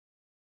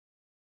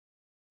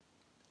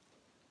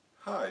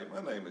Hi,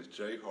 my name is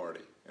Jay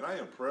Hardy, and I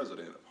am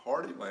president of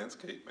Hardy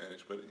Landscape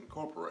Management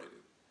Incorporated.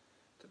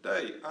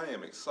 Today, I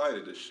am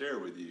excited to share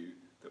with you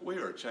that we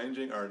are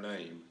changing our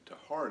name to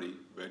Hardy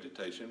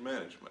Vegetation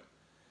Management.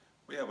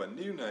 We have a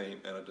new name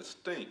and a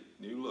distinct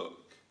new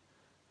look.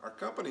 Our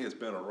company has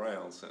been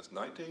around since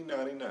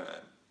 1999,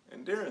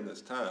 and during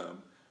this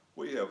time,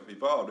 we have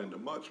evolved into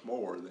much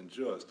more than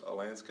just a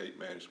landscape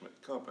management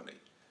company.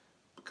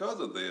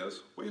 Because of this,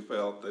 we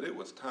felt that it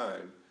was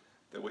time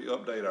that we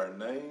update our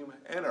name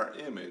and our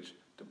image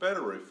to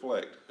better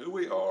reflect who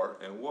we are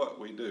and what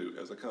we do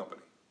as a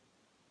company.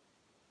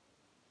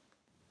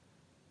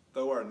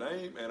 Though our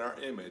name and our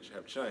image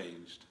have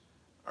changed,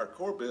 our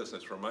core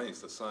business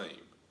remains the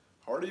same.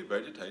 Hardy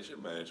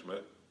Vegetation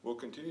Management will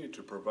continue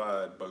to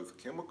provide both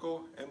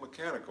chemical and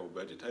mechanical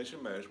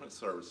vegetation management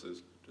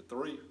services to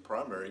three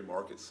primary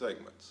market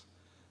segments.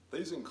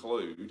 These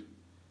include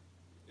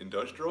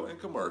industrial and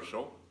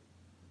commercial,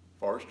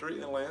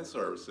 forestry and land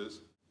services,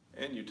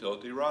 and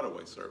utility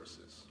right-of-way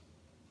services.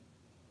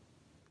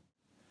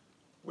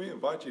 We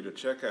invite you to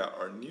check out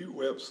our new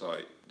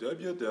website,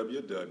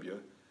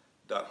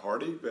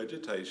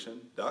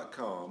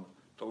 www.hardyvegetation.com,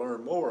 to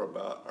learn more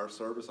about our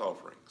service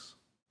offerings.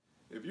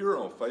 If you're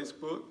on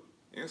Facebook,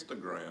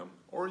 Instagram,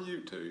 or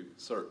YouTube,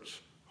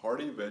 search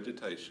Hardy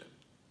Vegetation.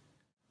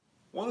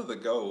 One of the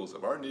goals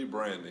of our new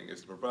branding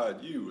is to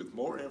provide you with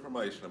more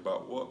information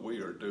about what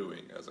we are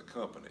doing as a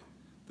company.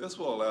 This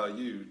will allow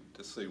you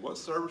to see what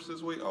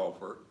services we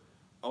offer,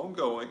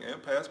 ongoing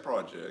and past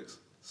projects,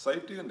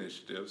 safety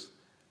initiatives,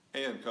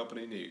 and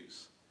company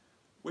news.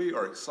 We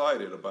are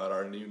excited about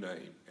our new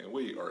name, and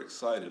we are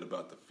excited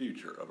about the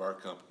future of our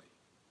company.